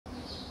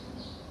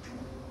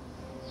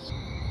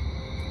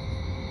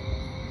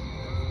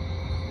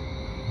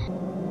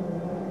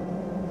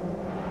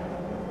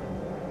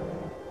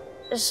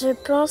Je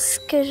pense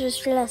que je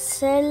suis la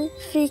seule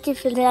fille qui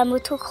fait de la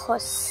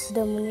motocross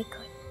dans mon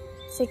école.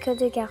 C'est que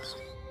des garçons.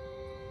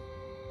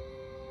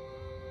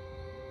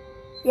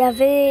 Il y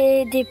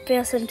avait des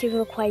personnes qui ne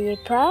me croyaient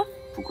pas.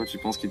 Pourquoi tu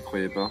penses qu'ils ne te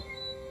croyaient pas?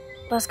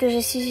 Parce que je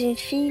suis une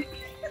fille.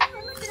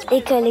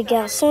 Et que les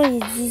garçons,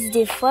 ils disent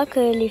des fois que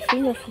les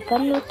filles ne font pas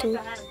de moto.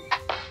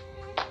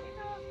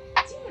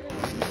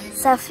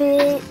 Ça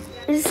fait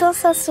une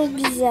sensation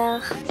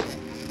bizarre.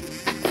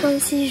 Comme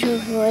si je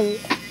vole.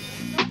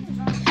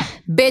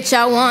 Bitch,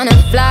 I wanna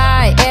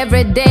fly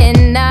every day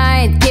and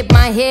night. Keep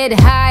my head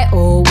high,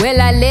 oh, will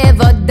I live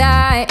or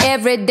die?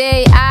 Every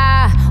day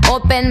I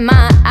open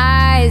my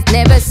eyes.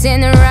 Never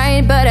seen it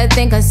right, but I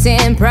think I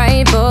seen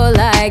prideful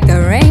like the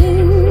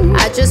rain.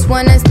 I just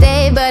wanna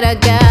stay, but I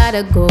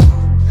gotta go.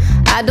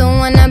 I don't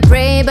wanna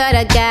pray, but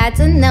I got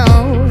to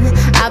know.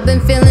 I've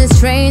been feeling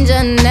strange,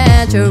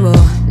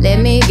 unnatural. Let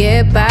me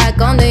get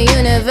back on the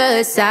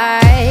universe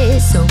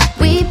side. So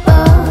we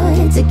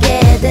both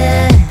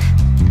together.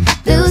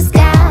 Blue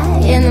sky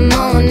in the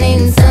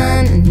morning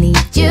sun. I need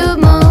you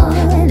more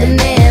than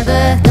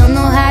ever. Don't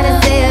know how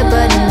to say it,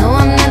 but I know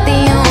I'm not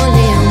the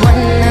only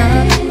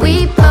one.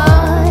 We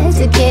both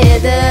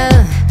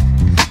together.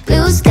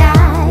 Blue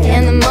sky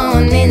in the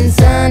morning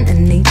sun. I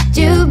need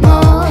you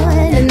more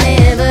than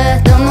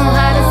ever. Don't know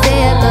how to say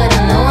it, but I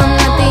know I'm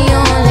not the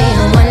only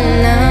one.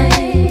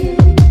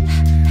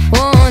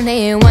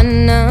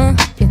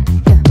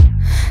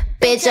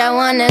 Bitch, I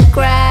wanna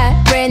cry,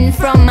 rain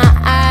from my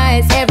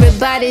eyes.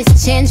 Everybody's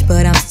changed,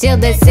 but I'm still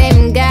the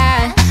same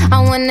guy. I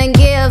wanna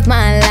give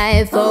my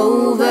life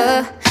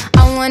over.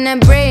 I wanna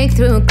break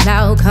through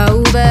cloud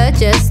cover,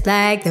 just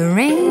like the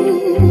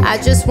rain. I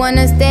just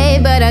wanna stay,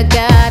 but I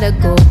gotta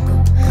go.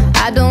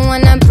 I don't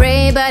wanna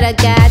pray, but I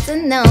got to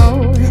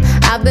know.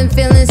 I've been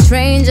feeling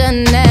strange,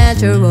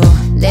 unnatural.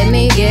 Let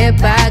me get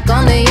back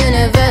on the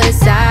universe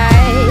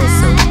side.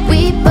 So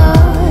we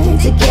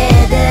both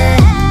together.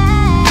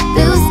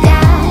 Blue sky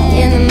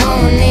in the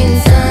morning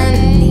sun. I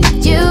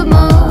need you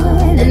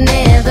more than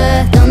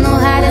ever. Don't know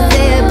how to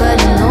say it, but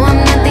I know I'm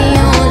not the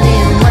only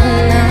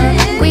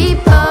one. We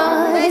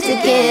both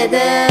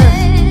together.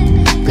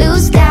 Blue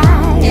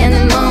sky in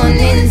the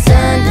morning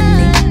sun. I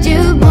need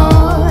you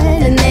more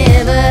than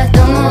ever.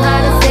 Don't know how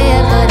to say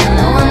it, but I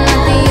know I'm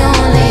not the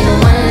only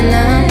one.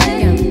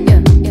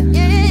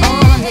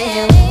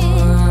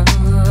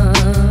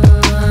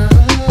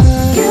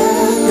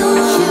 Girl,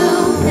 don't you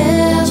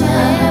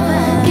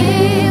ever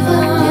give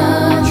up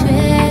your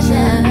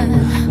treasure.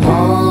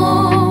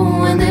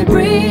 Oh, when they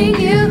bring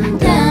you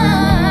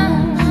down.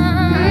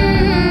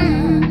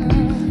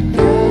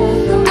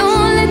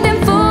 Don't let them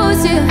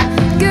force you.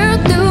 Girl,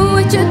 do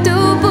what you do,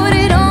 put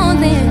it on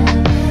them.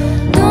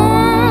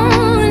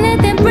 Don't let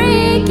them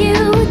break you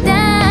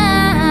down.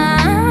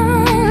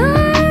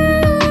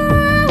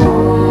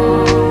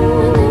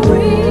 When they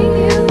bring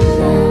you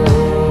down.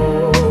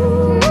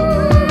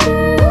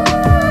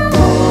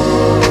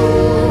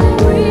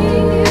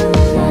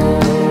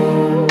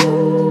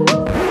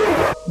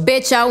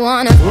 Bitch, I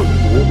wanna.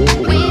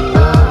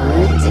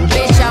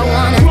 Bitch, I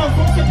wanna.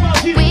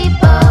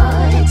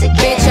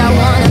 Bitch, I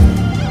wanna.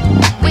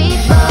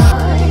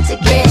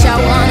 Bitch, I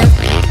wanna.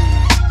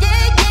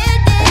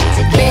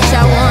 Bitch,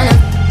 I wanna.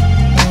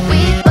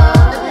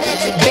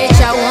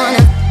 Bitch, I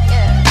wanna.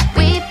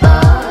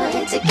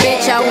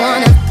 Bitch, I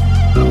wanna.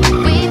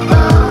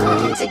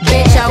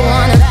 Bitch, I wanna.